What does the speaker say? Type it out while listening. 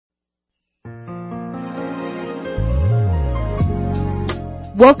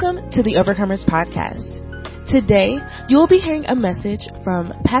Welcome to the Overcomers Podcast. Today, you will be hearing a message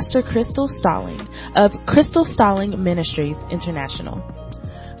from Pastor Crystal Stalling of Crystal Stalling Ministries International.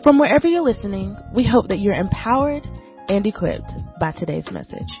 From wherever you're listening, we hope that you're empowered and equipped by today's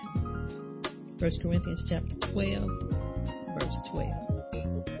message. 1 Corinthians chapter 12, verse 12.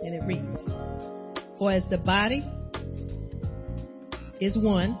 And it reads, "For as the body is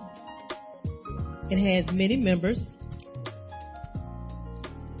one and has many members,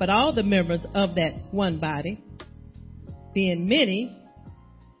 but all the members of that one body, being many,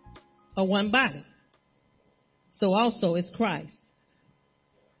 are one body. So also is Christ."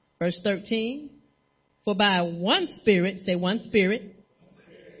 Verse 13, "For by one Spirit," say one Spirit,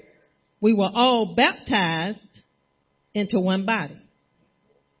 "we were all baptized into one body,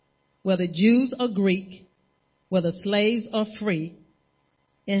 whether Jews or Greek, whether slaves or free,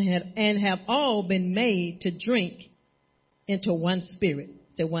 and have all been made to drink into one Spirit."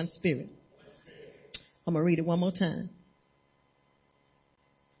 Say one Spirit. I'm going to read it one more time.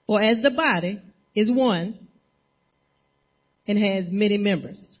 "For as the body is one and has many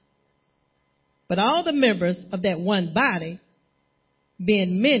members, but all the members of that one body,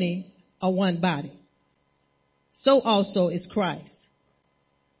 being many, are one body. So also is Christ.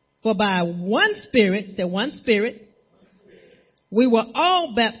 For by one Spirit," say one Spirit, "we were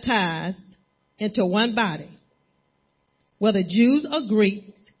all baptized into one body, whether Jews or Greeks,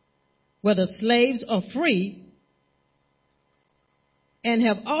 whether slaves or free, and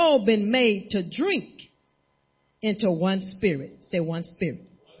have all been made to drink into one Spirit." Say one Spirit.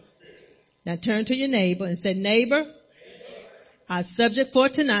 Now turn to your neighbor and say, "Neighbor, our subject for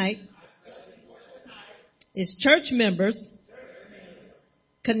tonight is church members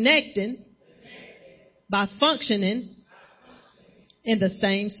connecting by functioning in the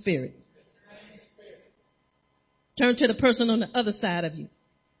same Spirit." Turn to the person on the other side of you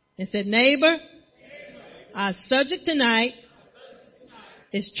and say, "Neighbor, our subject tonight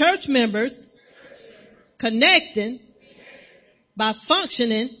is church members connecting by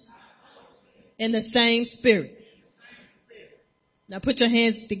functioning in the same Spirit." Now put your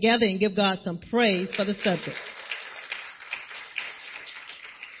hands together and give God some praise for the subject.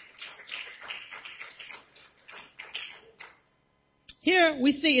 Here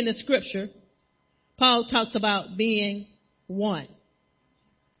we see in the scripture, Paul talks about being one.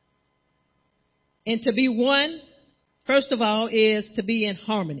 And to be one, first of all, is to be in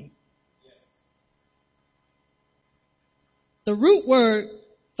harmony. The root word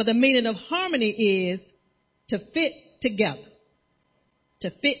for the meaning of harmony is to fit together. To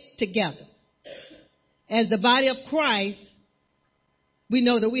fit together. As the body of Christ, we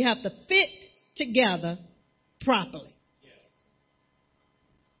know that we have to fit together properly.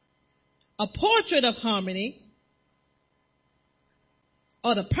 A portrait of harmony,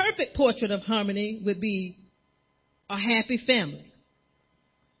 or the perfect portrait of harmony, would be a happy family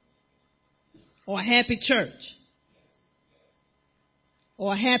or a happy church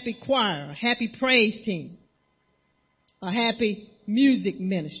or a happy choir, a happy praise team, a happy music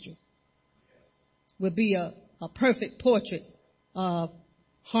ministry would be a perfect portrait of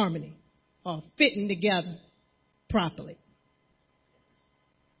harmony or fitting together properly.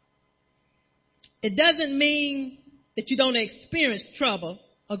 It doesn't mean that you don't experience trouble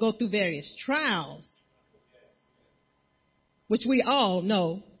or go through various trials, which we all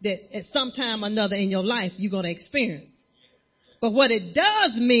know that at some time or another in your life you're going to experience. But what it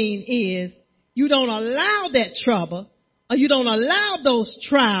does mean is you don't allow that trouble or you don't allow those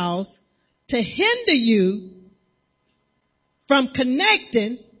trials to hinder you from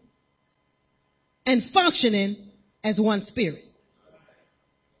connecting and functioning as one Spirit.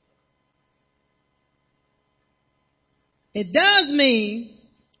 It does mean,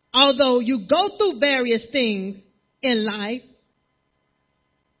 although you go through various things in life,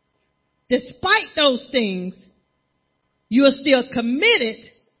 despite those things, you are still committed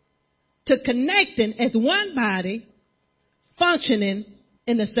to connecting as one body, functioning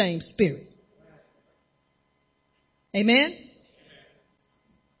in the same Spirit. Amen?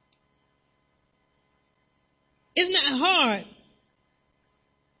 Isn't that hard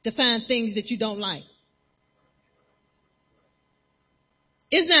to find things that you don't like?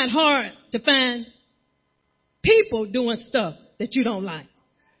 It's not hard to find people doing stuff that you don't like.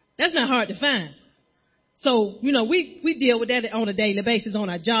 That's not hard to find. So, we deal with that on a daily basis on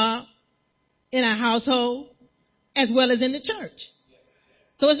our job, in our household, as well as in the church.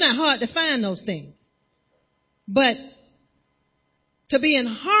 So it's not hard to find those things. But to be in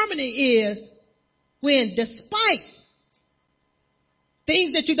harmony is when, despite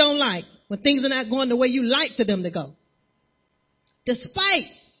things that you don't like, when things are not going the way you like for them to go, Despite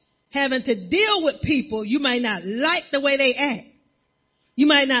having to deal with people, you might not like the way they act. You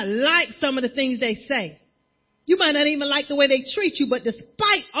might not like some of the things they say. You might not even like the way they treat you, but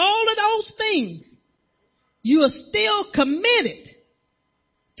despite all of those things, you are still committed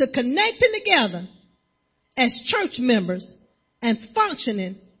to connecting together as church members and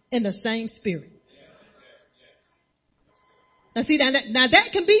functioning in the same spirit. Now see, now that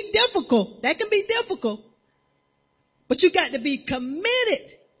can be difficult. That can be difficult. But you got to be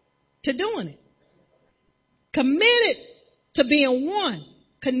committed to doing it. Committed to being one,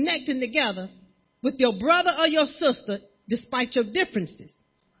 connecting together with your brother or your sister despite your differences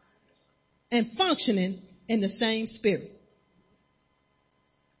and functioning in the same spirit.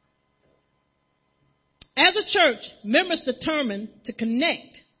 As a church, members determined to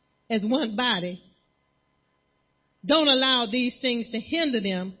connect as one body don't allow these things to hinder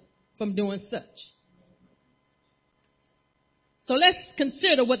them from doing such. So let's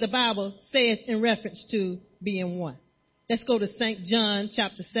consider what the Bible says in reference to being one. Let's go to St. John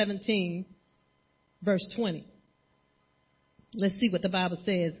chapter 17, verse 20. Let's see what the Bible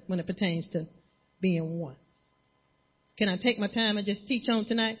says when it pertains to being one. Can I take my time and just teach on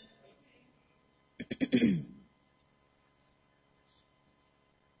tonight?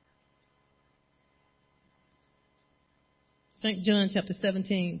 St. John chapter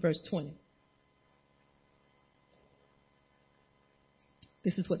 17, verse 20.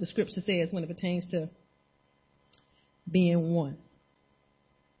 This is what the scripture says when it pertains to being one.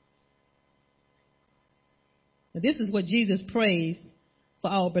 Now, this is what Jesus prays for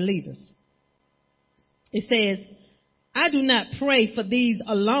all believers. It says, I do not pray for these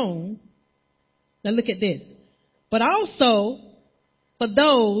alone. Now look at this. But also for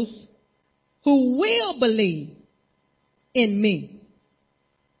those who will believe in me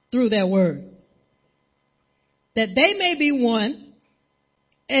through their word, that they may be one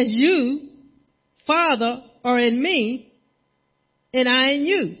as you, Father, are in me and I in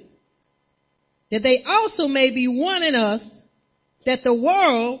you, that they also may be one in us, that the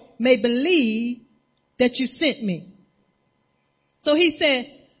world may believe that you sent me. So he said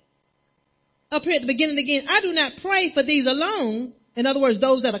up here at the beginning again, I do not pray for these alone, in other words,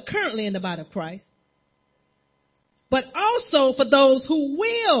 those that are currently in the body of Christ, but also for those who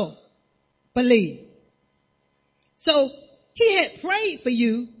will believe. So he had prayed for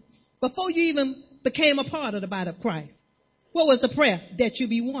you before you even became a part of the body of Christ. What was the prayer? That you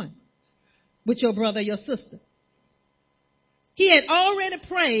be one with your brother or your sister. He had already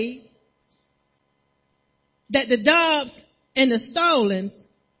prayed that the Dobbs and the Stallings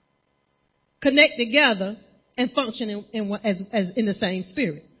connect together and function in the same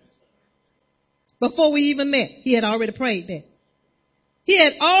spirit. Before we even met, he had already prayed that. He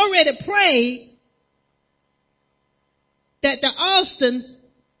had already prayed that the Austins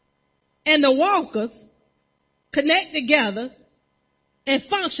and the Walkers connect together and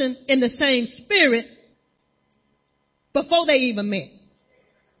function in the same spirit before they even met.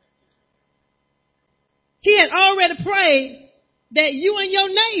 He had already prayed that you and your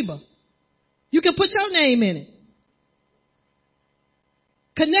neighbor, you can put your name in it,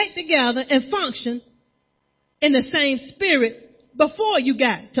 connect together and function in the same spirit before you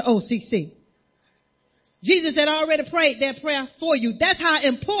got to OCC. Jesus had already prayed that prayer for you. That's how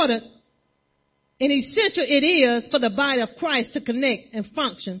important and essential it is for the body of Christ to connect and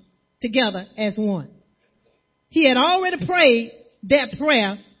function together as one. He had already prayed that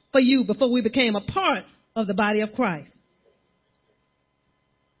prayer for you before we became a part of the body of Christ.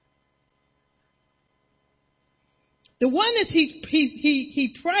 The oneness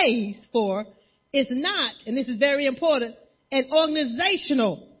he prays for is not, and this is very important, an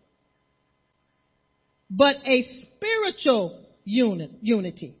organizational, but a spiritual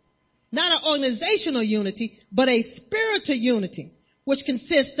unity. Not an organizational unity, but a spiritual unity, which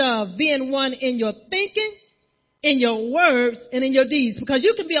consists of being one in your thinking, in your words, and in your deeds. Because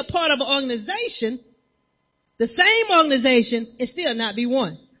you can be a part of an organization, the same organization, and still not be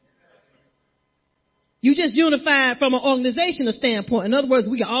one. You just unified from an organizational standpoint. In other words,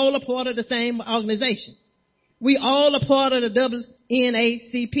 we are all a part of the same organization. We all a part of the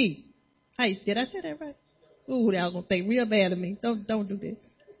NAACP. Hey, did I say that right? Ooh, they're going to think real bad of me. Don't do this.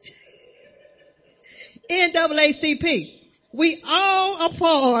 NAACP. We all a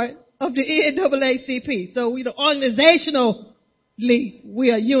part of the NAACP. So we the organizationally,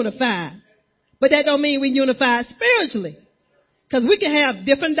 we are unified. But that don't mean we unified spiritually. Because we can have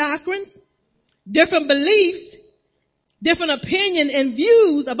different doctrines, different beliefs, different opinion and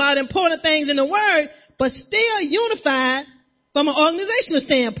views about important things in the Word, but still unified from an organizational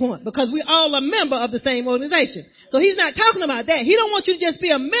standpoint, because we all are a member of the same organization. So he's not talking about that. He don't want you to just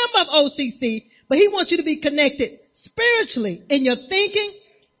be a member of OCC, but he wants you to be connected spiritually in your thinking,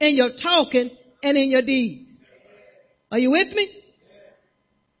 in your talking, and in your deeds. Are you with me?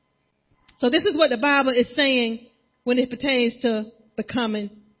 So this is what the Bible is saying when it pertains to becoming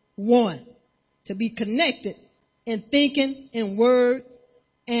one. To be connected in thinking, in words,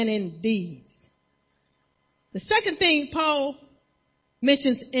 and in deeds. The second thing Paul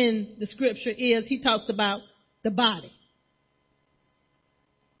mentions in the scripture is he talks about the body.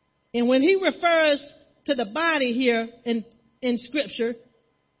 And when he refers to the body here in scripture,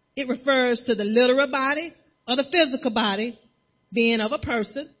 it refers to the literal body or the physical body being of a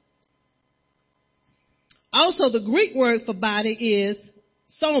person. Also, the Greek word for body is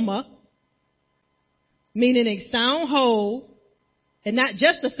soma, meaning a sound whole, and not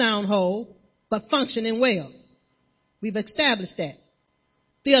just a sound whole, but functioning well. We've established that.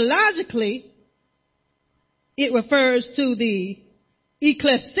 Theologically, it refers to the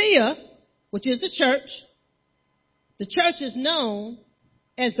ecclesia, which is the church. The church is known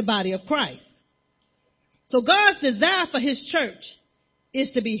as the body of Christ. So God's desire for his church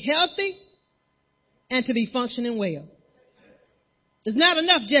is to be healthy and to be functioning well. It's not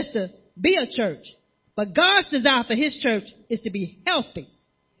enough just to be a church, but God's desire for his church is to be healthy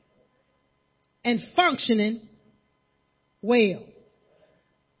and functioning well.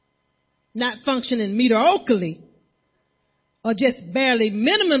 Not functioning mediocrely or just barely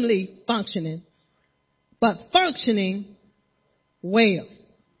minimally functioning, but functioning well.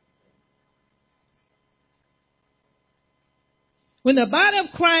 When the body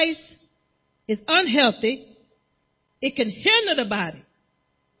of Christ is unhealthy, it can hinder the body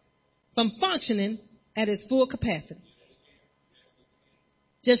from functioning at its full capacity.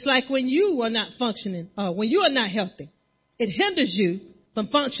 Just like when you are not functioning, or when you are not healthy, it hinders you from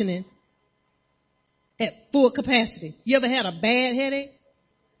functioning at full capacity. You ever had a bad headache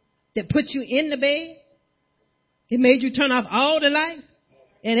that put you in the bed? It made you turn off all the lights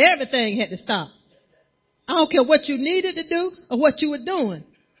and everything had to stop. I don't care what you needed to do or what you were doing.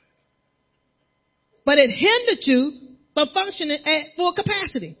 But it hindered you from functioning at full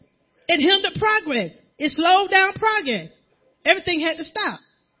capacity. It hindered progress. It slowed down progress. Everything had to stop.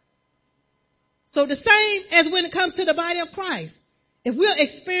 So the same as when it comes to the body of Christ. If we're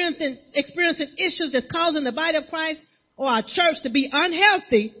experiencing issues that's causing the body of Christ or our church to be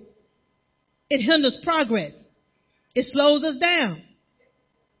unhealthy, it hinders progress. It slows us down.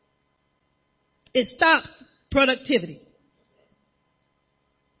 It stops productivity.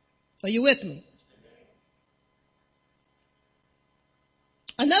 Are you with me?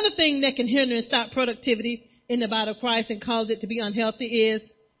 Another thing that can hinder and stop productivity in the body of Christ and cause it to be unhealthy is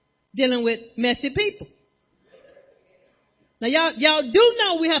dealing with messy people. Now, y'all do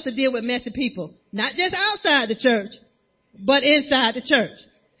know we have to deal with messy people, not just outside the church, but inside the church.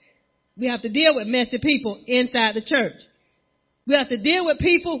 We have to deal with messy people inside the church. We have to deal with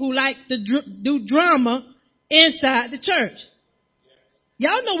people who like to do drama inside the church.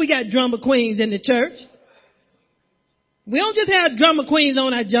 Y'all know we got drama queens in the church. We don't just have drama queens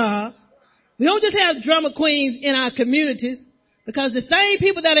on our job. We don't just have drama queens in our communities, because the same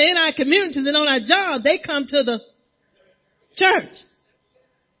people that are in our communities and on our job, they come to the church.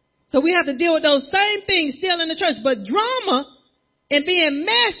 So we have to deal with those same things still in the church. But drama and being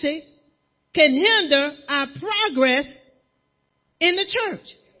messy can hinder our progress in the church.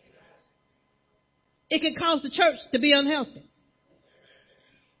 It can cause the church to be unhealthy.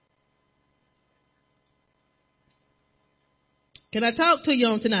 Can I talk to you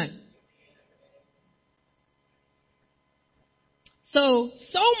on tonight? So,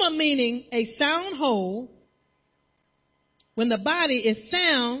 soma meaning a sound whole. When the body is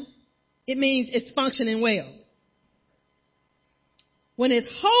sound, it means it's functioning well. When it's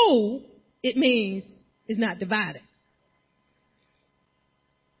whole, it means it's not divided.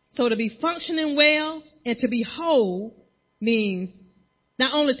 So to be functioning well and to be whole means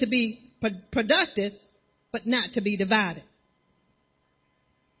not only to be productive, but not to be divided.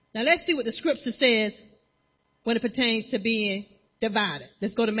 Now let's see what the scripture says when it pertains to being divided.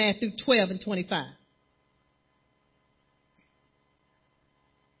 Let's go to Matthew 12 and 25.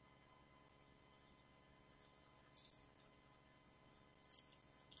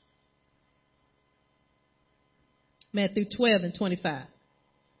 Matthew 12 and 25.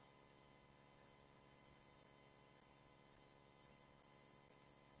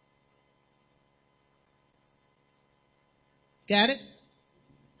 Got it?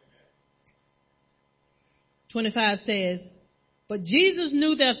 25 says, but Jesus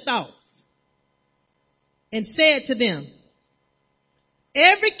knew their thoughts and said to them,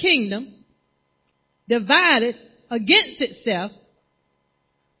 every kingdom divided against itself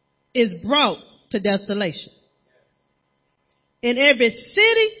is brought to desolation. And every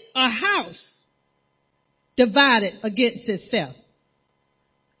city or house divided against itself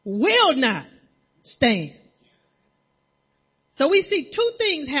will not stand. So we see two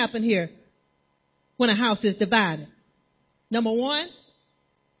things happen here when a house is divided. Number one,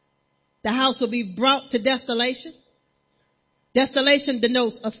 the house will be brought to desolation. Desolation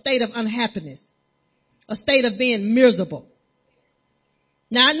denotes a state of unhappiness, a state of being miserable.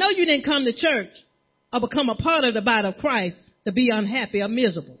 Now, I know you didn't come to church or become a part of the body of Christ to be unhappy or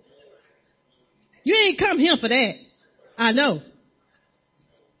miserable. You ain't come here for that. I know.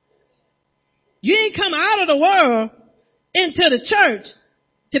 You ain't come out of the world into the church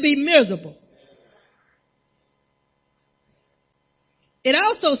to be miserable. It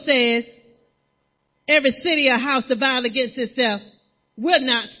also says every city or house divided against itself will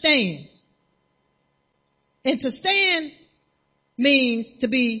not stand. And to stand means to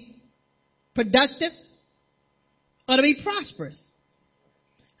be productive or to be prosperous.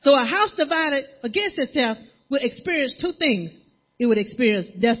 So a house divided against itself will experience two things. It would experience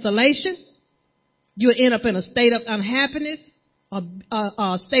desolation. You would end up in a state of unhappiness,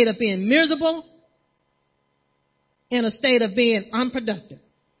 a state of being miserable, and a state of being unproductive.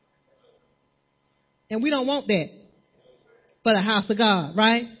 And we don't want that for the house of God,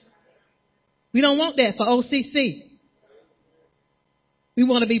 right? We don't want that for OCC. We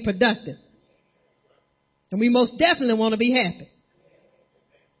want to be productive. And we most definitely want to be happy.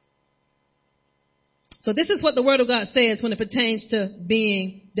 So this is what the Word of God says when it pertains to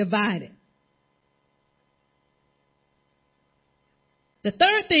being divided. The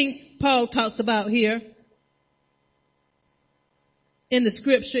third thing Paul talks about here in the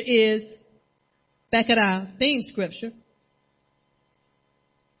scripture is, back at our theme scripture,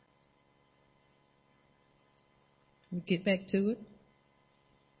 we'll get back to it.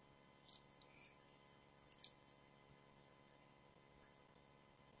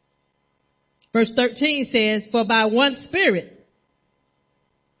 Verse 13 says, for by one Spirit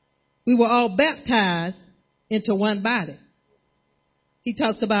we were all baptized into one body. He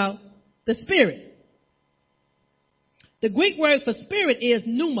talks about the Spirit. The Greek word for spirit is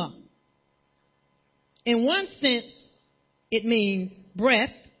pneuma. In one sense, it means breath.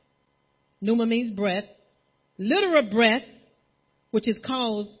 Pneuma means breath. Literal breath, which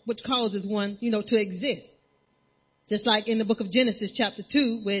causes one, to exist. Just like in the book of Genesis chapter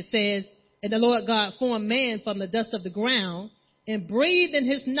 2, where it says, and the Lord God formed man from the dust of the ground and breathed in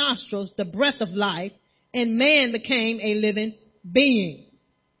his nostrils the breath of life, and man became a living being.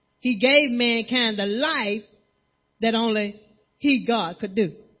 He gave mankind the life that only he, God, could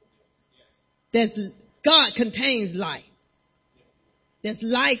do. God contains life. There's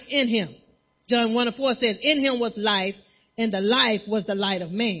life in him. John 1:4 says, in him was life, and the life was the light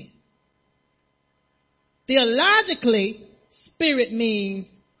of man. Theologically, spirit means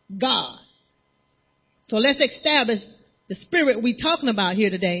God. So let's establish the spirit we're talking about here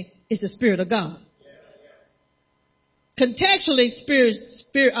today is the Spirit of God. Contextually,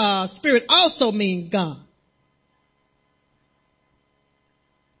 spirit also means God.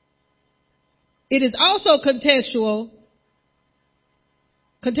 It is also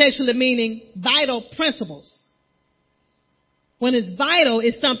contextually meaning vital principles. When it's vital,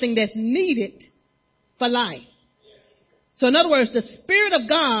 it's something that's needed for life. So in other words, the Spirit of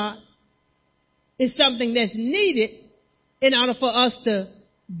God is something that's needed in order for us to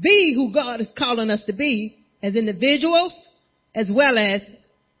be who God is calling us to be as individuals as well as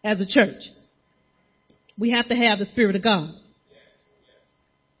a church. We have to have the Spirit of God.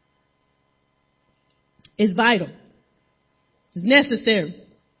 It's vital. It's necessary.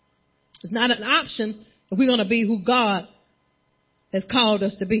 It's not an option if we're going to be who God has called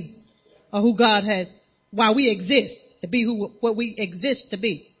us to be, or who God has, why we exist, to be what we exist to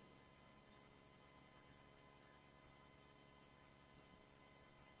be.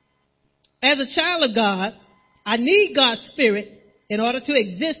 As a child of God, I need God's Spirit in order to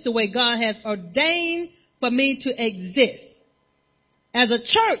exist the way God has ordained for me to exist. As a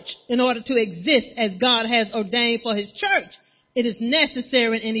church, in order to exist as God has ordained for his church, it is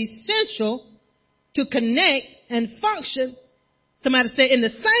necessary and essential to connect and function, somebody say, in the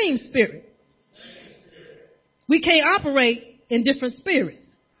same spirit. We can't operate in different spirits,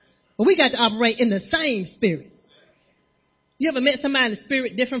 but we got to operate in the same spirit. You ever met somebody's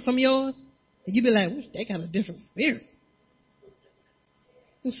spirit different from yours? And you be like, they got a different spirit.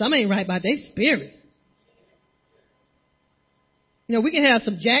 Something ain't right about their spirit. We can have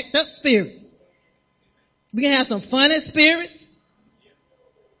some jacked up spirits. We can have some funny spirits.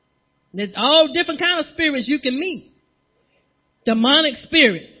 There's all different kind of spirits you can meet. Demonic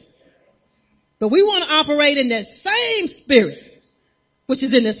spirits. But we want to operate in that same spirit, which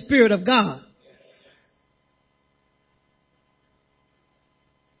is in the Spirit of God.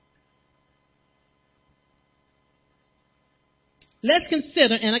 Let's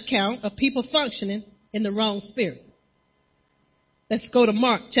consider an account of people functioning in the wrong spirit. Let's go to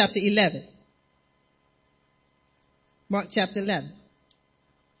Mark chapter 11. Mark chapter 11.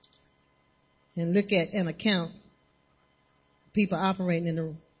 And look at an account of people operating in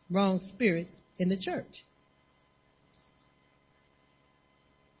the wrong spirit in the church.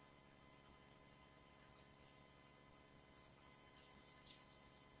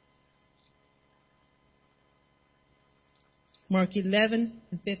 Mark 11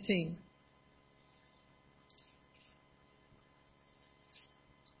 and 15.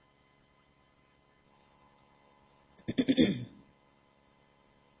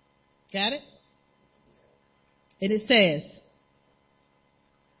 Got it? And it says,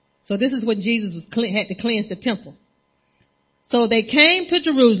 so this is when Jesus had to cleanse the temple. So they came to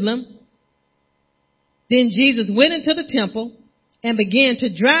Jerusalem. Then Jesus went into the temple and began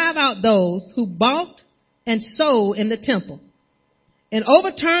to drive out those who bought and sold in the temple, and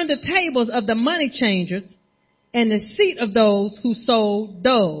overturned the tables of the money changers and the seat of those who sold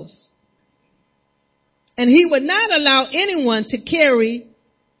doves. And he would not allow anyone to carry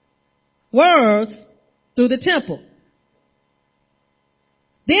wares through the temple.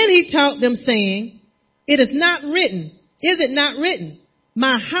 Then he taught them, saying, is it not written,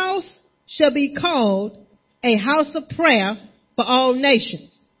 my house shall be called a house of prayer for all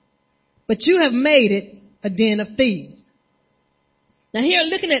nations, but you have made it a den of thieves. Now here,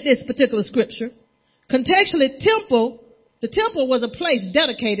 looking at this particular scripture, contextually, the temple was a place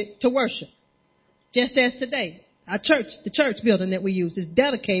dedicated to worship. Just as today, our church, the church building that we use, is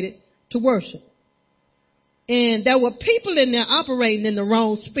dedicated to worship. And there were people in there operating in the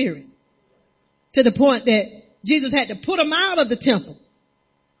wrong spirit, to the point that Jesus had to put them out of the temple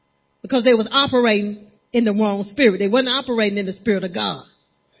because they was operating in the wrong spirit. They wasn't operating in the Spirit of God.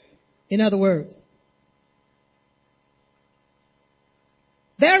 In other words,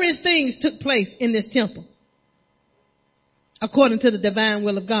 various things took place in this temple according to the divine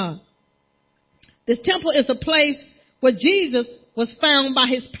will of God. This temple is a place where Jesus was found by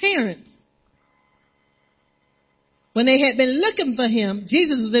his parents. When they had been looking for him,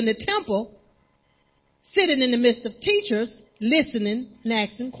 Jesus was in the temple, sitting in the midst of teachers, listening and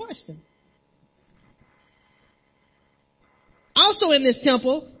asking questions. Also in this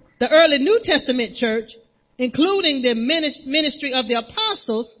temple, the early New Testament church, including the ministry of the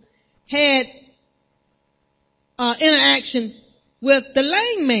apostles, had interaction with the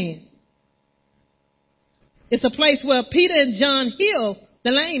lame man. It's a place where Peter and John healed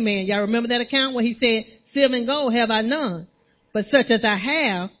the lame man. Y'all remember that account where he said, silver and gold have I none, but such as I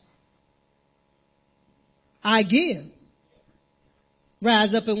have, I give.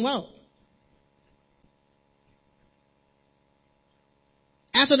 Rise up and walk.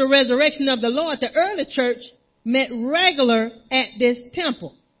 After the resurrection of the Lord, the early church met regular at this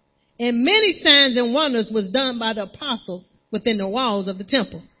temple. And many signs and wonders was done by the apostles within the walls of the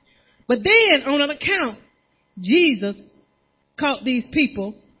temple. But then, on an account, Jesus caught these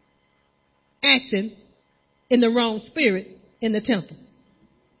people acting in the wrong spirit in the temple.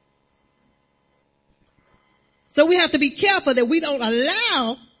 So we have to be careful that we don't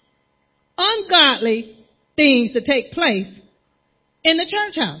allow ungodly things to take place in the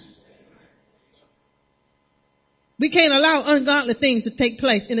church house. We can't allow ungodly things to take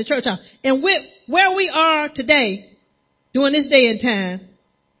place in the church house. And where we are today, during this day and time,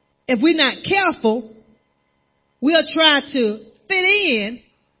 if we're not careful, we'll try to fit in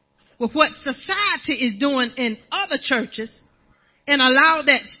with what society is doing in other churches and allow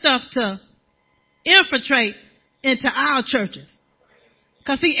that stuff to infiltrate into our churches.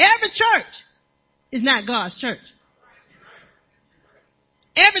 Because see, every church is not God's church.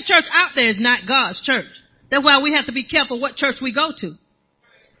 Every church out there is not God's church. That's why we have to be careful what church we go to.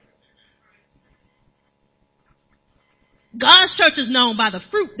 God's church is known by the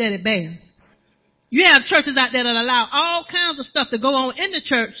fruit that it bears. You have churches out there that allow all kinds of stuff to go on in the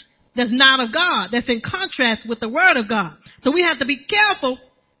church that's not of God, that's in contrast with the Word of God. So we have to be careful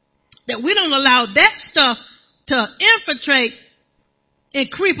that we don't allow that stuff to infiltrate and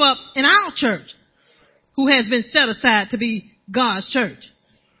creep up in our church, who has been set aside to be God's church.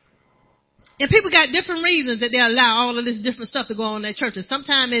 And people got different reasons that they allow all of this different stuff to go on in their churches.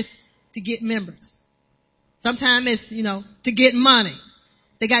 Sometimes it's to get members. Sometimes it's, to get money.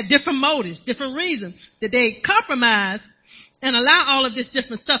 They got different motives, different reasons that they compromise and allow all of this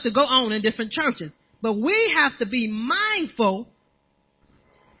different stuff to go on in different churches. But we have to be mindful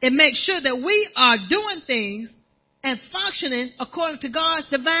and make sure that we are doing things and functioning according to God's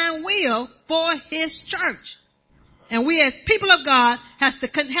divine will for his church. And we as people of God have to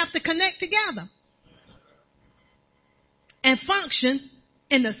connect together and function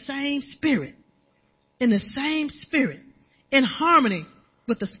in the same spirit, in harmony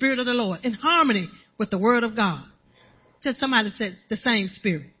with the Spirit of the Lord, in harmony with the Word of God. Just somebody said the same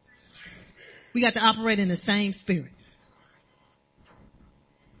spirit. We got to operate in the same spirit.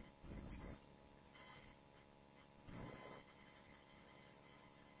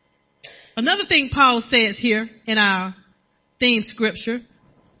 Another thing Paul says here in our theme scripture,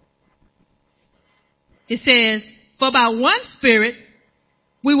 it says, for by one Spirit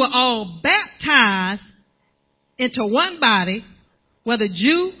we were all baptized into one body, whether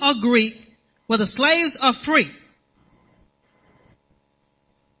Jew or Greek, whether slaves or free.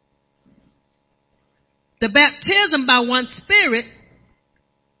 The baptism by one Spirit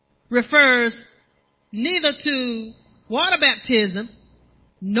refers neither to water baptism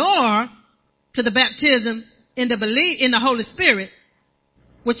nor to the baptism in the Holy Spirit,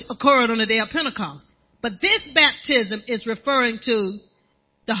 which occurred on the day of Pentecost. But this baptism is referring to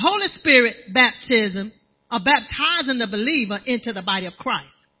the Holy Spirit baptism, or baptizing the believer into the body of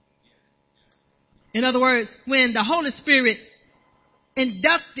Christ. In other words, when the Holy Spirit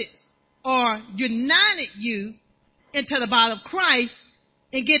inducted or united you into the body of Christ,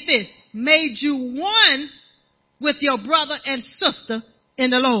 and get this, made you one with your brother and sister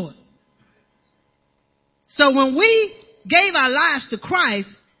in the Lord. So when we gave our lives to Christ,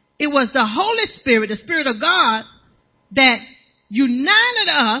 it was the Holy Spirit, the Spirit of God, that united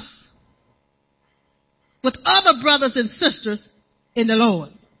us with other brothers and sisters in the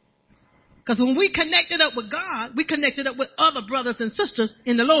Lord. Because when we connected up with God, we connected up with other brothers and sisters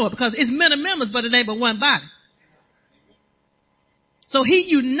in the Lord, because it's many members, but it ain't but one body. So he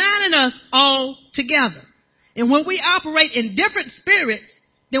united us all together. And when we operate in different spirits,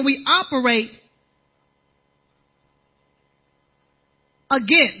 then we operate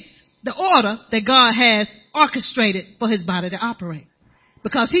against the order that God has orchestrated for his body to operate.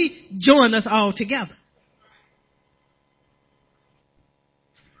 Because he joined us all together.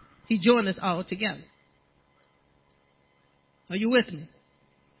 He joined us all together. Are you with me?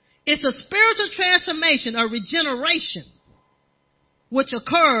 It's a spiritual transformation or regeneration which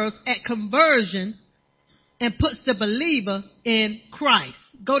occurs at conversion and puts the believer in Christ.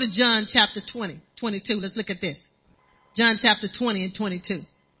 Go to John chapter 20, 22. Let's look at this. John chapter 20 and 22.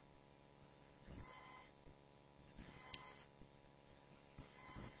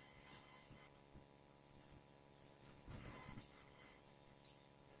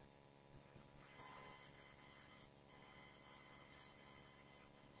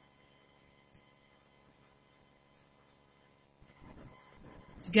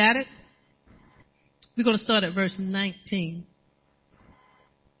 Got it? We're going to start at verse 19.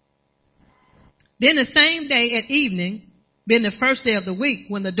 Then the same day at evening, being the first day of the week,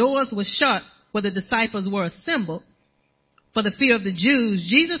 when the doors were shut where the disciples were assembled, for the fear of the Jews,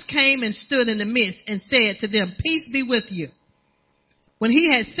 Jesus came and stood in the midst and said to them, peace be with you. When he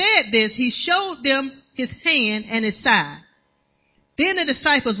had said this, he showed them his hand and his side. Then the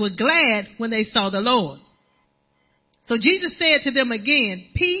disciples were glad when they saw the Lord. So Jesus said to them again,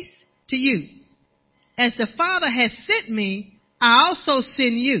 peace to you. As the Father has sent me, I also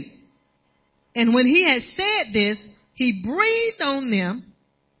send you. And when he had said this, he breathed on them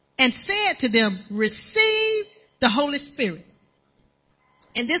and said to them, receive the Holy Spirit.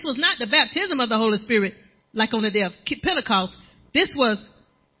 And this was not the baptism of the Holy Spirit like on the day of Pentecost. This was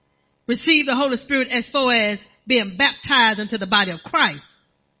receive the Holy Spirit as far as being baptized into the body of Christ.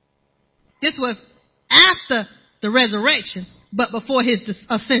 This was after the resurrection, but before his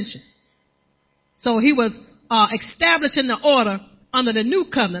ascension. So he was establishing the order under the new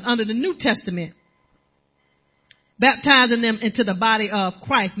covenant, under the New Testament, baptizing them into the body of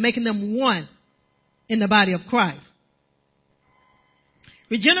Christ, making them one in the body of Christ.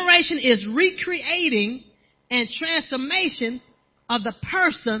 Regeneration is recreating and transformation of the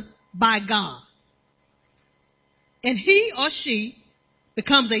person by God. And he or she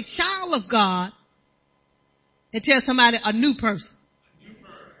becomes a child of God. And tell somebody a new person.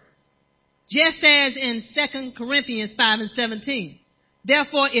 Just as in 2 Corinthians 5 and 17.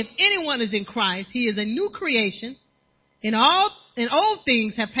 Therefore, if anyone is in Christ, he is a new creation. And old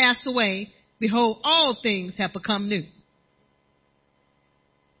things have passed away. Behold, all things have become new.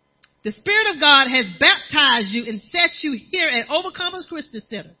 The Spirit of God has baptized you and set you here at Overcomers Christian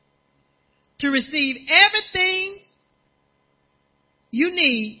Center to receive everything you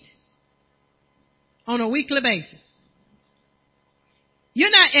need on a weekly basis. You're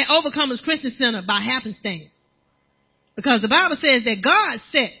not at Overcomers Christian Center by happenstance. Because the Bible says that God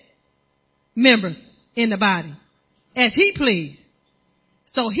set members in the body as he pleased.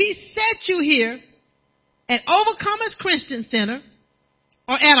 So he set you here at Overcomers Christian Center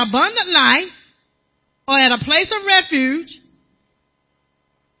or at Abundant Life or at a place of refuge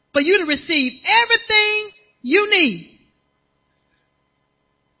for you to receive everything you need.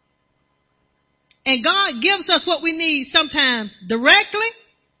 And God gives us what we need sometimes directly,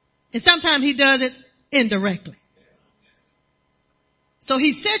 and sometimes he does it indirectly. So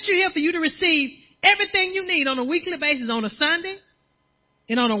he set you here for you to receive everything you need on a weekly basis, on a Sunday,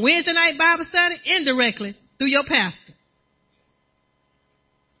 and on a Wednesday night Bible study, indirectly through your pastor.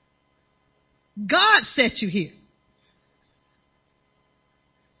 God set you here.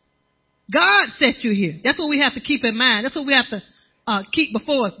 God set you here. That's what we have to keep in mind. That's what we have to keep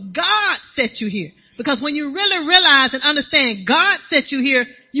before us. God set you here. Because when you really realize and understand God set you here,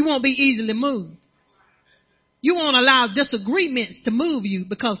 you won't be easily moved. You won't allow disagreements to move you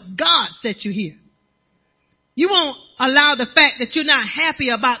because God set you here. You won't allow the fact that you're not happy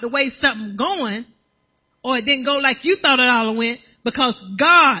about the way something's going or it didn't go like you thought it all went because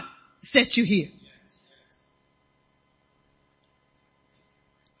God set you here.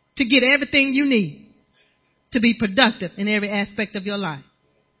 To get everything you need to be productive in every aspect of your life.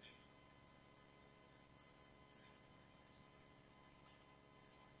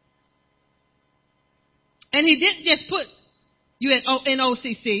 And he didn't just put you in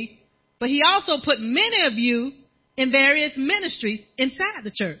OCC, but he also put many of you in various ministries inside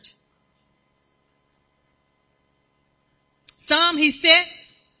the church. Some he set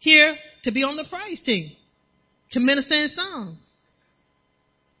here to be on the praise team, to minister in songs.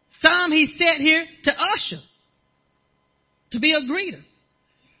 Some he set here to usher, to be a greeter.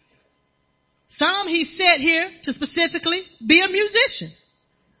 Some he set here to specifically be a musician,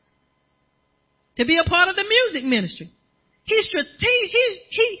 to be a part of the music ministry. He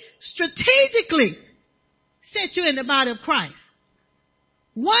strategically set you in the body of Christ.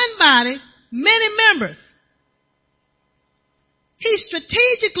 One body, many members. He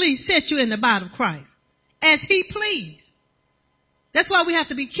strategically set you in the body of Christ as he pleased. That's why we have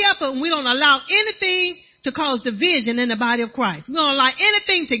to be careful and we don't allow anything to cause division in the body of Christ. We don't allow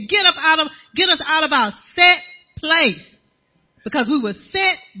anything to get us out of our set place. Because we were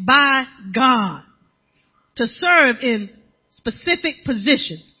set by God to serve in specific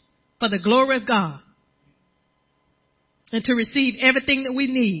positions for the glory of God and to receive everything that we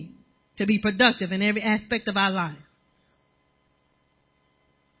need to be productive in every aspect of our lives.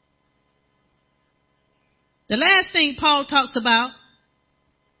 The last thing Paul talks about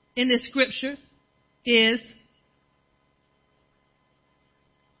in this scripture is,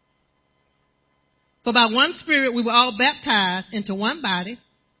 for by one Spirit we were all baptized into one body,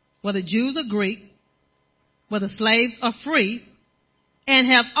 whether Jews or Greek, whether slaves or free, and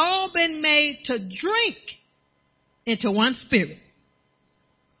have all been made to drink into one Spirit.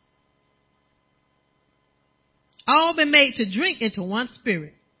 All been made to drink into one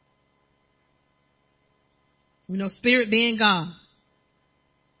Spirit. You know, Spirit being God.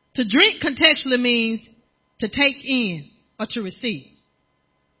 To drink contextually means to take in or to receive.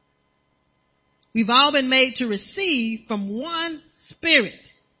 We've all been made to receive from one Spirit.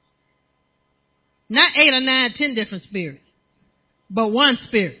 Not 8 or 9, 10 different spirits, but one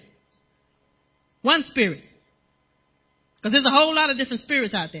Spirit. One Spirit. Because there's a whole lot of different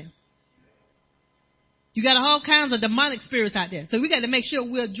spirits out there. You got all kinds of demonic spirits out there. So we got to make sure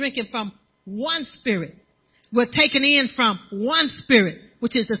we're drinking from one Spirit. We're taking in from one Spirit,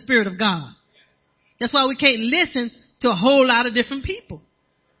 which is the Spirit of God. That's why we can't listen to a whole lot of different people.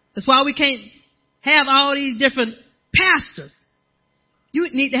 That's why we can't have all these different pastors. You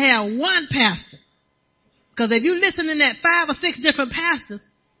need to have one pastor. Because if you listen to that 5 or 6 different pastors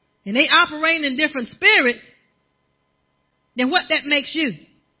and they operate in different spirits, then what that makes you?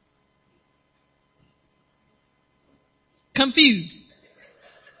 Confused.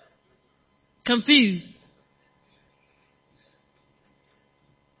 Confused.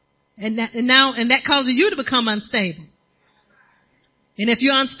 And that causes you to become unstable. And if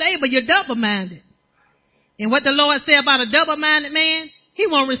you're unstable, you're double-minded. And what the Lord said about a double-minded man, he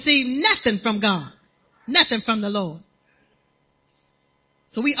won't receive nothing from God. Nothing from the Lord.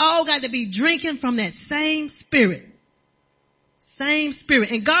 So we all got to be drinking from that same Spirit. Same Spirit.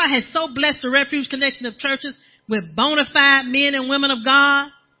 And God has so blessed the Refuge Connection of churches with bona fide men and women of God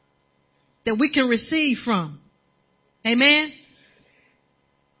that we can receive from. Amen? .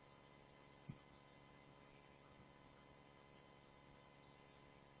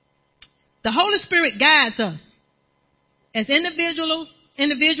 The Holy Spirit guides us as individuals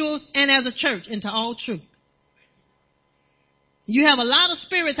and as a church into all truth. You have a lot of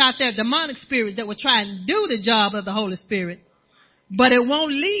spirits out there, demonic spirits, that will try and do the job of the Holy Spirit, but it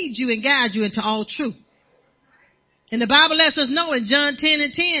won't lead you and guide you into all truth. And the Bible lets us know in John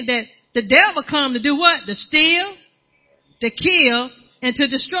 10:10 that the devil come to do what? To steal, to kill, and to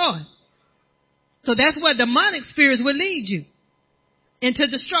destroy. So that's what demonic spirits will lead you, into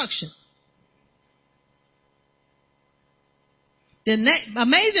destruction. The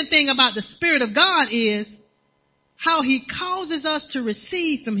amazing thing about the Spirit of God is how he causes us to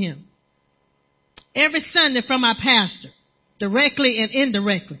receive from him. Every Sunday from our pastor, directly and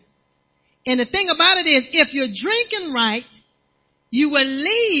indirectly. And the thing about it is, if you're drinking right, you will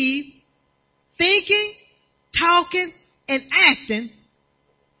leave thinking, talking, and acting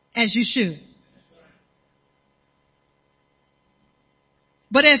as you should.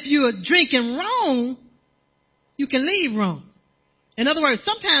 But if you're drinking wrong, you can leave wrong. In other words,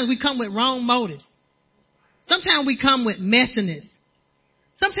 sometimes we come with wrong motives. Sometimes we come with messiness.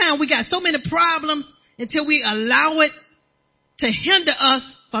 Sometimes we got so many problems until we allow it to hinder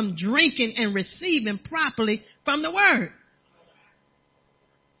us from drinking and receiving properly from the Word.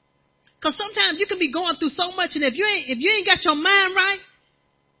 Because sometimes you can be going through so much, and if you ain't got your mind right,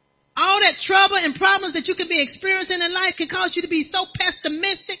 all that trouble and problems that you can be experiencing in life can cause you to be so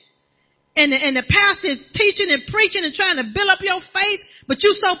pessimistic. And the pastor is teaching and preaching and trying to build up your faith, but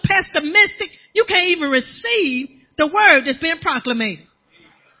you're so pessimistic, you can't even receive the word that's being proclamated.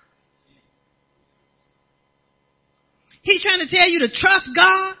 He's trying to tell you to trust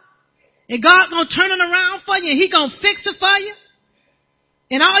God, and God's going to turn it around for you, and he's going to fix it for you.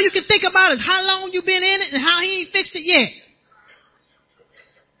 And all you can think about is how long you've been in it and how he ain't fixed it yet.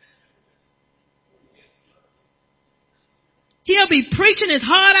 He'll be preaching his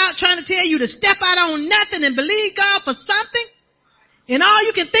heart out, trying to tell you to step out on nothing and believe God for something. And all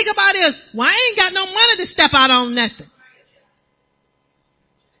you can think about is, well, I ain't got no money to step out on nothing.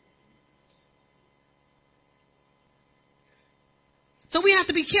 So we have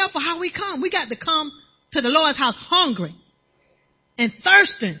to be careful how we come. We got to come to the Lord's house hungry and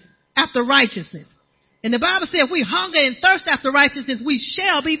thirsting after righteousness. And the Bible says if we hunger and thirst after righteousness, we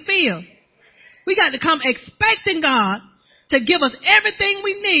shall be filled. We got to come expecting God to give us everything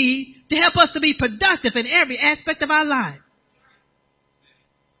we need to help us to be productive in every aspect of our life.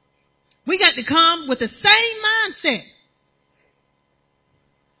 We got to come with the same mindset,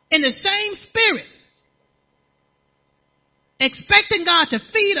 in the same spirit, expecting God to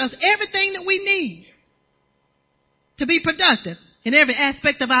feed us everything that we need to be productive in every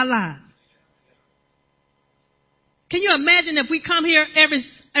aspect of our lives. Can you imagine if we come here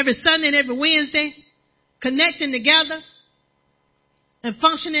every Sunday and every Wednesday, connecting together and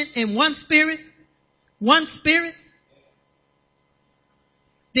functioning in one spirit?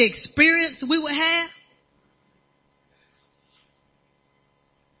 The experience we would have.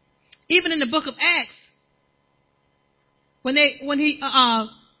 Even in the book of Acts, when they were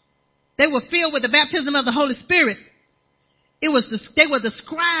filled with the baptism of the Holy Spirit, they were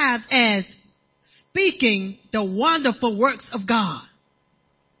described as speaking the wonderful works of God.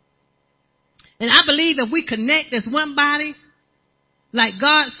 And I believe if we connect as one body, like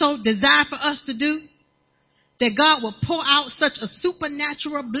God so desired for us to do, that God will pour out such a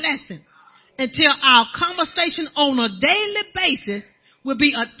supernatural blessing until our conversation on a daily basis will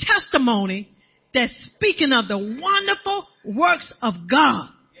be a testimony that's speaking of the wonderful works of God.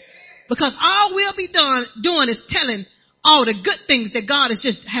 Because all we'll be doing is telling all the good things that God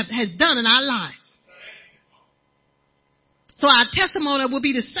has done in our lives. So our testimony will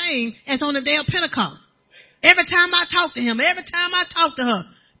be the same as on the day of Pentecost. Every time I talk to him, every time I talk to her,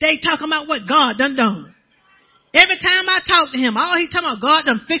 they talking about what God done. Every time I talk to him, all he talking about, God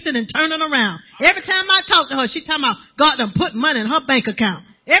done fixed it and turned it around. Every time I talk to her, she talking about God done put money in her bank account.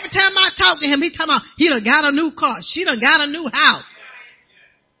 Every time I talk to him, he talking about he done got a new car. She done got a new house.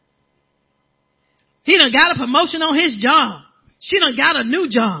 He done got a promotion on his job. She done got a new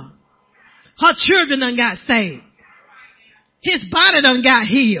job. Her children done got saved. His body done got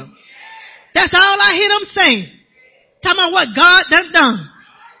healed. That's all I hear them saying. Talking about what God done.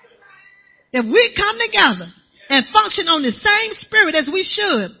 If we come together and function on the same spirit as we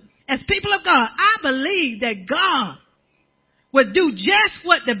should, as people of God, I believe that God would do just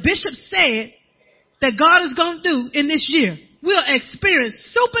what the bishop said that God is going to do in this year. We'll experience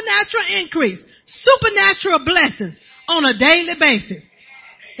supernatural increase, supernatural blessings on a daily basis.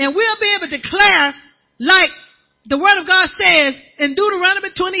 And we'll be able to declare, like the word of God says in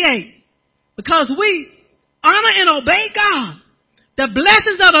Deuteronomy 28, because we honor and obey God, the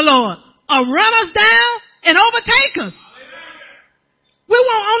blessings of the Lord or run us down and overtake us. We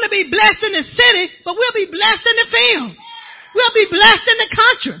won't only be blessed in the city, but we'll be blessed in the field. We'll be blessed in the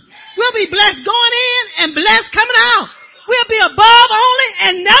country. We'll be blessed going in and blessed coming out. We'll be above only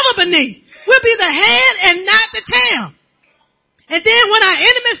and never beneath. We'll be the head and not the tail. And then when our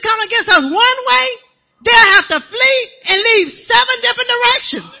enemies come against us one way, they'll have to flee and leave 7 different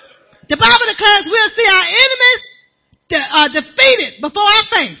directions. The Bible declares we'll see our enemies defeated before our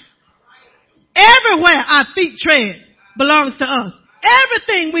face. Everywhere our feet tread belongs to us.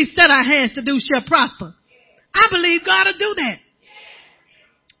 Everything we set our hands to do shall prosper. I believe God will do that.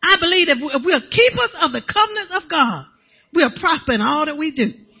 I believe if we're keepers of the covenants of God, we'll prosper in all that we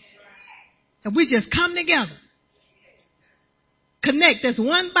do. If we just come together, connect as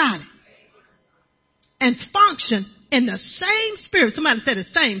one body, and function in the same spirit. Somebody said the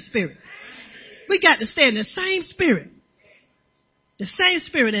same spirit. We got to stay in the same spirit. The same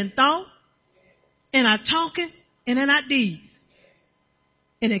spirit in thought, in our talking, and in our deeds.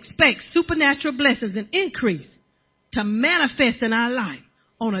 And expect supernatural blessings and increase to manifest in our life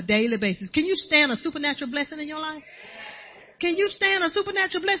on a daily basis. Can you stand a supernatural blessing in your life? Can you stand a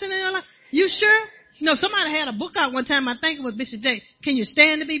supernatural blessing in your life? You sure? No, somebody had a book out one time, I think it was Bishop J. Can you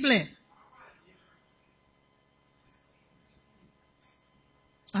stand to be blessed?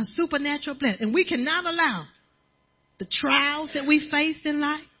 A supernatural blessing. And we cannot allow the trials that we face in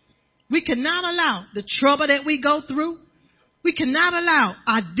life. We cannot allow the trouble that we go through. We cannot allow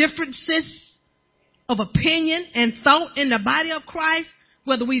our differences of opinion and thought in the body of Christ,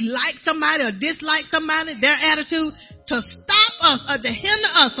 whether we like somebody or dislike somebody, their attitude, to stop us or to hinder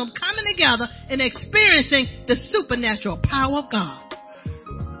us from coming together and experiencing the supernatural power of God.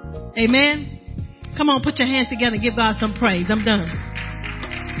 Amen. Come on, put your hands together and give God some praise. I'm done.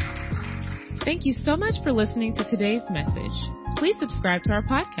 Thank you so much for listening to today's message. Please subscribe to our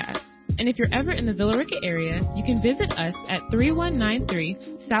podcast. And if you're ever in the Villa Rica area, you can visit us at 3193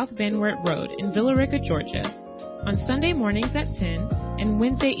 South Van Wert Road in Villa Rica, Georgia, on Sunday mornings at 10 and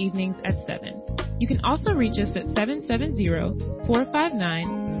Wednesday evenings at 7. You can also reach us at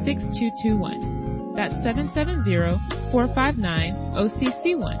 770-459-6221. That's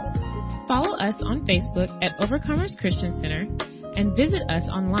 770-459-OCC1. Follow us on Facebook at Overcomers Christian Center and visit us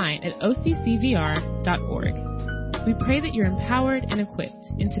online at occvr.org. We pray that you're empowered and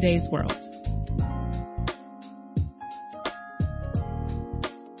equipped in today's world.